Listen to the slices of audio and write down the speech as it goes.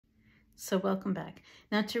So welcome back.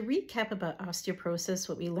 Now to recap about osteoporosis,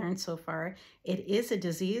 what we learned so far, it is a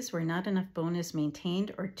disease where not enough bone is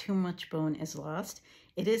maintained or too much bone is lost.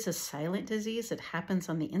 It is a silent disease. It happens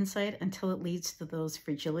on the inside until it leads to those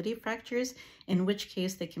fragility fractures, in which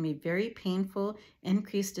case they can be very painful,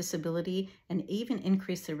 increase disability, and even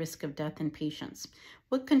increase the risk of death in patients.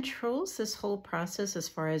 What controls this whole process as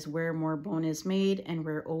far as where more bone is made and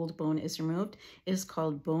where old bone is removed is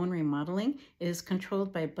called bone remodeling. It is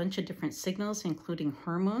controlled by a bunch of different signals, including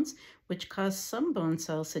hormones, which cause some bone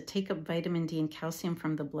cells to take up vitamin D and calcium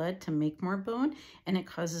from the blood to make more bone, and it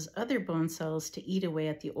causes other bone cells to eat away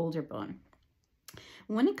at the older bone.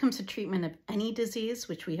 When it comes to treatment of any disease,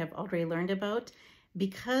 which we have already learned about,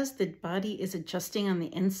 because the body is adjusting on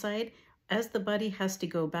the inside, as the body has to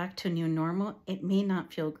go back to a new normal, it may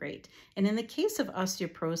not feel great. And in the case of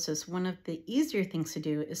osteoporosis, one of the easier things to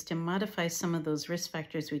do is to modify some of those risk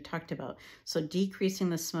factors we talked about. So decreasing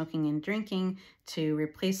the smoking and drinking, to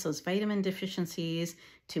replace those vitamin deficiencies,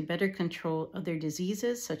 to better control other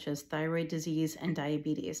diseases such as thyroid disease and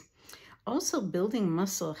diabetes. Also, building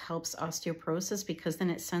muscle helps osteoporosis because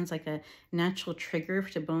then it sends like a natural trigger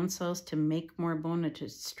to bone cells to make more bone or to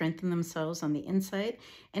strengthen themselves on the inside.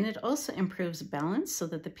 And it also improves balance so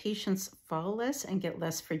that the patients fall less and get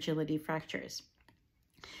less fragility fractures.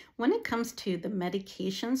 When it comes to the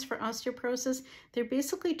medications for osteoporosis, they're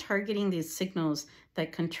basically targeting these signals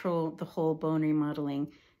that control the whole bone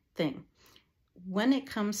remodeling thing. When it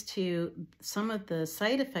comes to some of the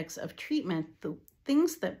side effects of treatment, the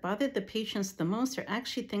things that bother the patients the most are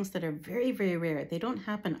actually things that are very, very rare. They don't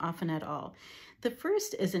happen often at all. The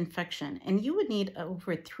first is infection, and you would need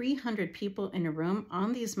over 300 people in a room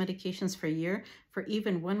on these medications for a year for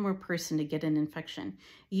even one more person to get an infection.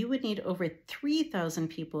 You would need over 3,000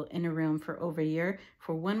 people in a room for over a year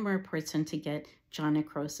for one more person to get jaw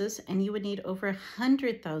necrosis, and you would need over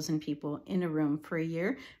 100,000 people in a room for a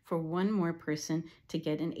year for one more person to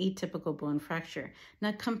get an atypical bone fracture.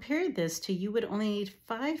 Now compare this to you would only need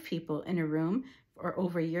 5 people in a room or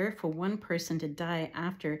over a year for one person to die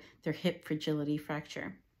after their hip fragility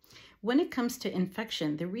fracture. When it comes to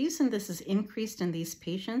infection, the reason this is increased in these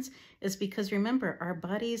patients is because, remember, our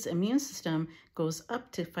body's immune system goes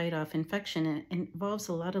up to fight off infection, and it involves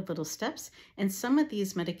a lot of little steps, and some of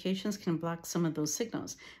these medications can block some of those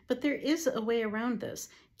signals. But there is a way around this,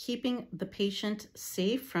 keeping the patient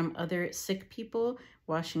safe from other sick people,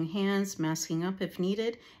 washing hands, masking up if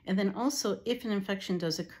needed, and then also, if an infection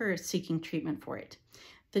does occur, seeking treatment for it.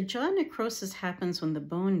 The jaw necrosis happens when the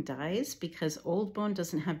bone dies because old bone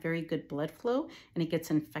doesn't have very good blood flow and it gets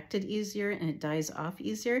infected easier and it dies off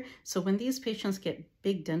easier. So when these patients get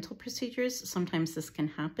big dental procedures, sometimes this can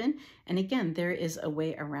happen. And again, there is a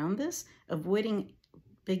way around this, avoiding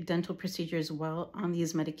big dental procedures while on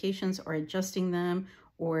these medications or adjusting them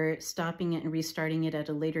or stopping it and restarting it at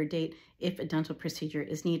a later date if a dental procedure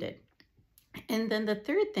is needed. And then the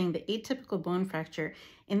third thing, the atypical bone fracture.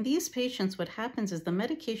 In these patients, what happens is the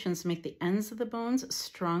medications make the ends of the bones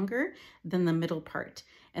stronger than the middle part.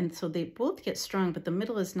 And so they both get strong, but the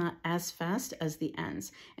middle is not as fast as the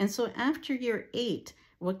ends. And so after year 8,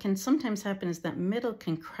 what can sometimes happen is that middle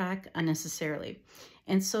can crack unnecessarily.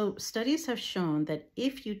 And so studies have shown that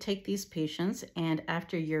if you take these patients and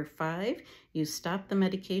after year 5, you stop the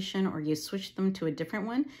medication or you switch them to a different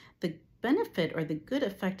one, the benefit or the good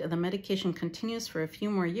effect of the medication continues for a few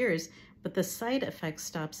more years, but the side effect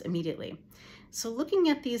stops immediately. So looking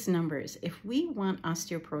at these numbers, if we want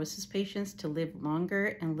osteoporosis patients to live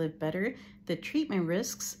longer and live better, the treatment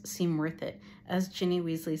risks seem worth it. As Ginny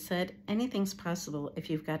Weasley said, anything's possible if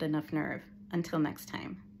you've got enough nerve. Until next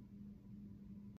time.